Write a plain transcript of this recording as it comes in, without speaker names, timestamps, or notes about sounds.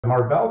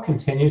Marvell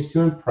continues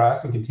to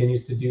impress and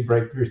continues to do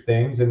breakthrough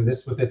things, and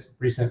this with its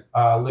recent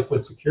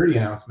liquid security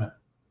announcement.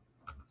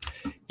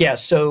 Yeah,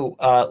 so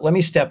let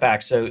me step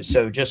back. So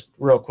just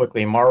real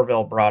quickly,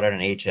 Marvell brought out an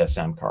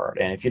HSM card,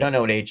 and if you don't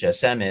know what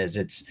HSM is,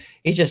 it's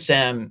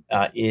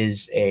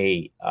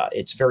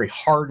very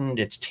hardened,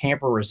 it's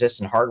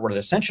tamper-resistant hardware that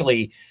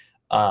essentially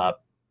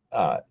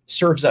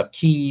serves up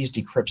keys,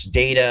 decrypts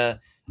data,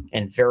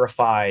 and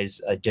verifies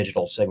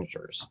digital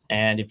signatures.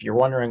 And if you're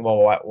wondering,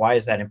 well, why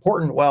is that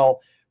important? Well,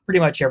 pretty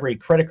much every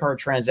credit card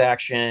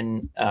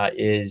transaction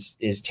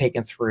is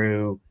taken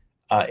through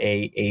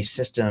a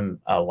system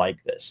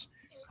like this.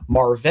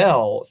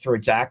 Marvell, through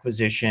its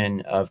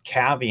acquisition of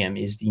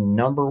Cavium, is the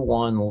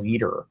 #1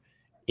 leader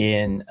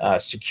in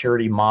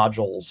security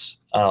modules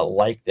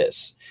like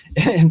this.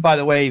 And by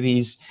the way,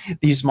 these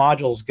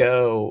modules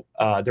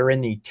they're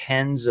in the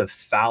tens of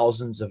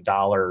thousands of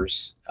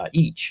dollars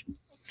each.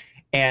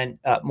 And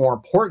more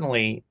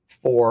importantly,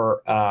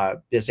 for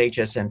this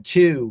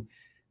HSM2,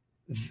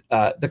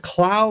 the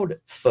cloud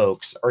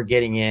folks are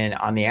getting in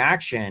on the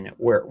action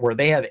where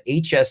they have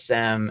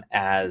HSM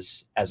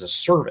as a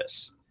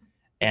service.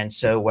 And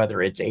so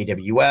whether it's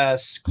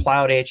AWS,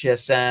 Cloud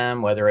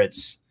HSM, whether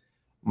it's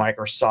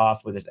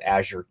Microsoft with its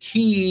Azure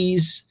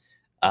Keys,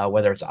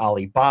 whether it's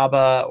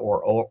Alibaba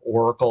or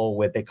Oracle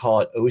with, they call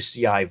it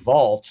OCI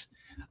Vault,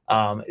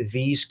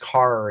 these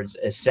cards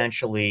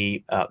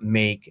essentially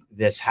make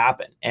this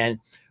happen. And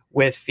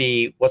with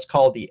what's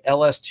called the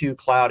LS2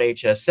 Cloud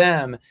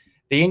HSM,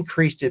 they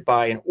increased it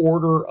by an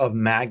order of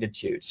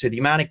magnitude. So the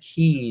amount of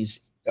keys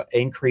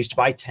increased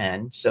by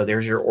 10. So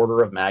there's your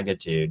order of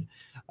magnitude,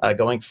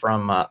 going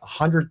from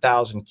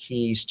 100,000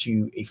 keys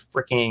to a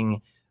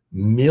freaking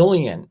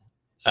million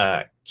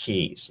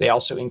keys. They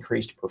also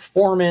increased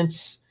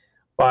performance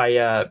by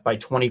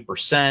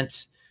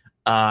 20%.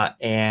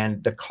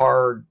 And the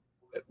card,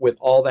 with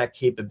all that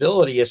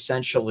capability,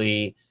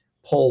 essentially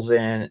pulls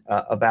in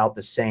about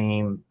the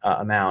same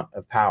amount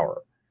of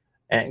power.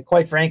 And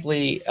quite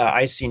frankly,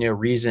 I see no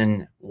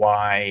reason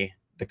why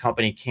the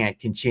company can't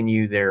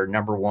continue their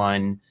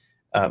 #1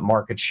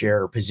 market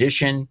share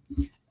position.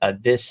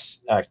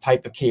 This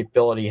type of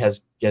capability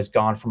has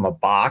gone from a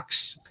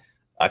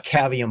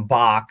Cavium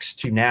box,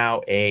 to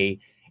now a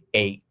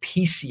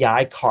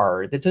PCI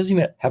card that doesn't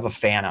even have a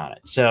fan on it.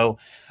 So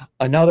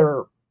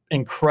another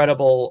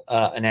incredible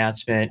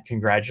announcement.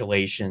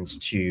 Congratulations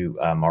to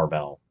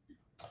Marvell.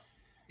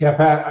 Yeah,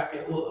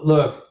 Pat,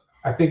 look,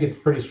 I think it's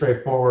pretty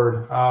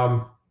straightforward.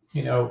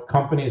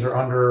 Companies are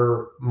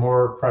under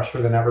more pressure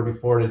than ever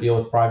before to deal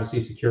with privacy,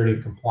 security,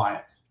 and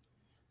compliance.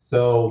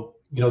 So,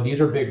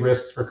 these are big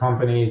risks for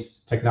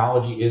companies.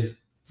 Technology is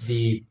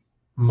the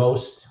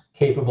most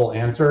capable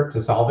answer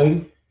to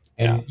solving,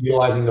 and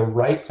utilizing the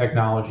right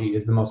technology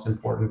is the most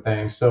important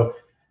thing. So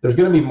there's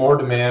going to be more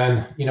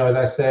demand. As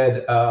I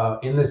said,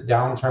 in this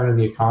downturn in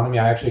the economy,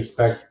 I actually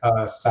expect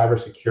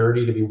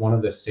cybersecurity to be one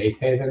of the safe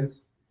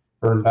havens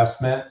for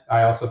investment.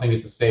 I also think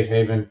it's a safe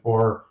haven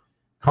for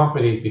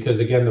companies because,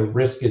 again, the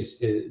risk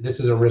this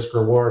is a risk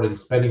reward, and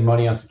spending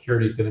money on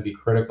security is going to be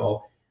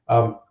critical.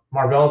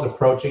 Marvell is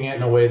approaching it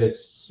in a way that's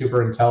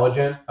super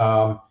intelligent.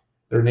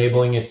 They're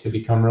enabling it to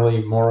become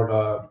really more of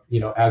a,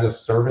 as a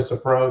service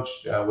approach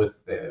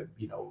with,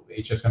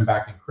 HSM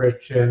backed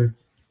encryption.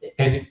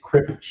 I need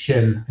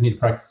to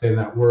practice saying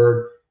that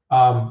word.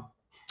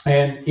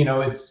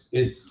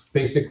 It's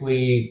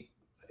basically,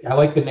 I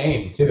like the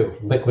name too,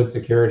 liquid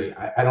security.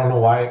 I don't know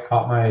why it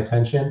caught my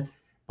attention,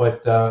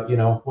 but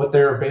what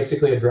they're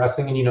basically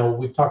addressing, and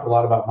we've talked a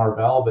lot about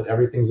Marvell, but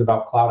everything's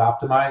about cloud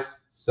optimized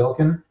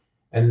silicon,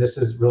 and this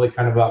is really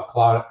kind of about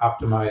cloud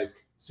optimized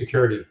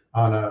security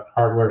on a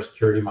hardware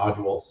security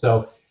module.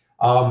 So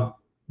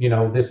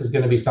this is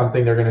going to be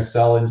something they're going to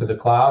sell into the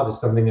cloud. It's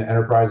something that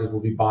enterprises will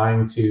be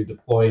buying to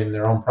deploy in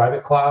their own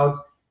private clouds.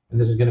 And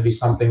this is going to be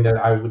something that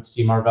I would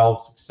see Marvell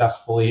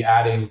successfully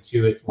adding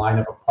to its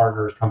lineup of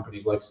partners,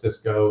 companies like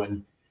Cisco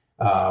and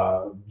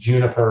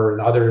Juniper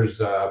and others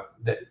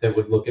that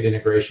would look at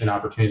integration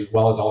opportunities, as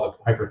well as all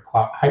the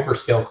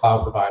hyperscale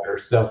cloud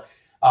providers. So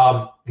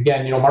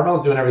again, Marvell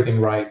is doing everything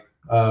right.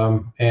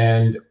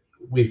 And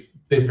we've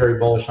been very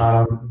bullish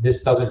on them.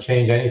 This doesn't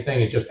change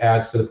anything. It just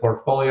adds to the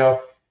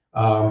portfolio.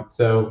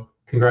 So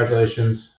congratulations